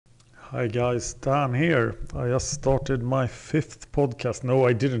Hi guys, Dan here. I just started my 5th podcast. No,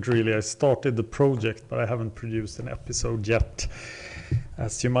 I didn't really. I started the project, but I haven't produced an episode yet.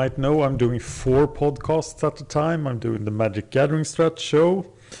 As you might know, I'm doing 4 podcasts at a time. I'm doing the Magic Gathering Strat show.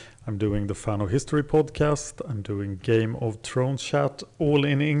 I'm doing the Fan of History podcast. I'm doing Game of Thrones chat, all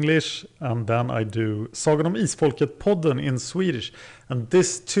in English. And then I do Sagan om Isfolket podden in Swedish. And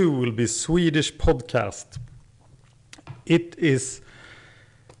this too will be Swedish podcast. It is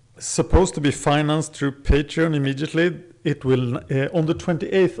supposed to be financed through Patreon immediately. It will on the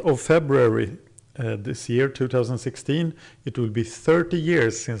 28th of February this year, 2016, it will be 30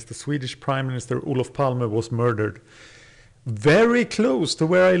 years since the Swedish Prime Minister Olof Palme was murdered. Very close to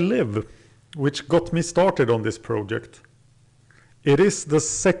where I live, which got me started on this project. It is the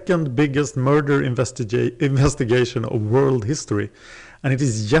second biggest murder investigation of world history, and it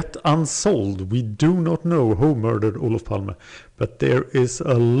is yet unsolved. We do not know who murdered Olof Palme, but there is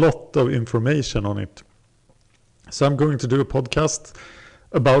a lot of information on it. So I'm going to do a podcast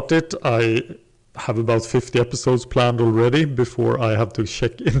about it. I have about 50 episodes planned already before I have to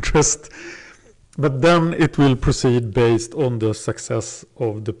check interest. But then it will proceed based on the success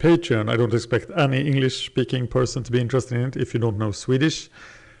of the Patreon. I don't expect any English-speaking person to be interested in it if you don't know Swedish.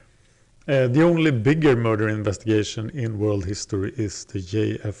 The only bigger murder investigation in world history is the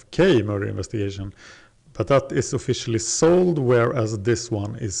JFK murder investigation. But that is officially sold, whereas this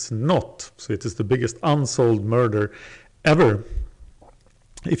one is not. So it is the biggest unsolved murder ever,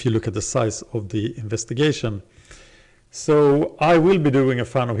 if you look at the size of the investigation. So I will be doing a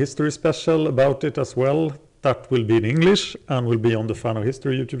Fan of History special about it as well. That will be in English and will be on the Fan of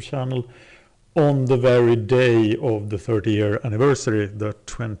History YouTube channel on the very day of the 30-year anniversary, the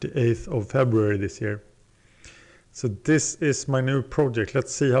 28th of February this year. So this is my new project.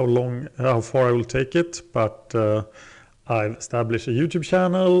 Let's see how far I will take it. But I've established a YouTube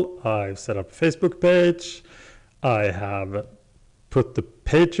channel. I've set up a Facebook page. I have put the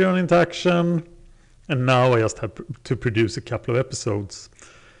Patreon into action. And now I just have to produce a couple of episodes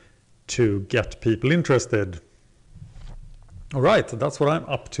to get people interested. All right, that's what I'm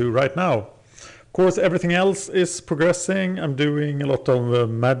up to right now. Of course, everything else is progressing. I'm doing a lot of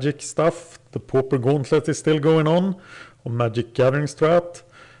magic stuff. The Pauper Gauntlet is still going on Magic Gathering Strat.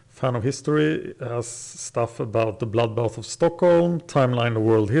 Fan of History has stuff about the Bloodbath of Stockholm, Timeline of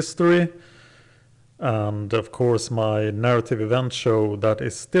World History. And of course my narrative event show that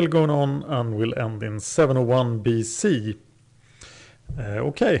is still going on and will end in 701 BC.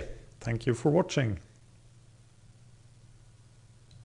 Okay, thank you for watching.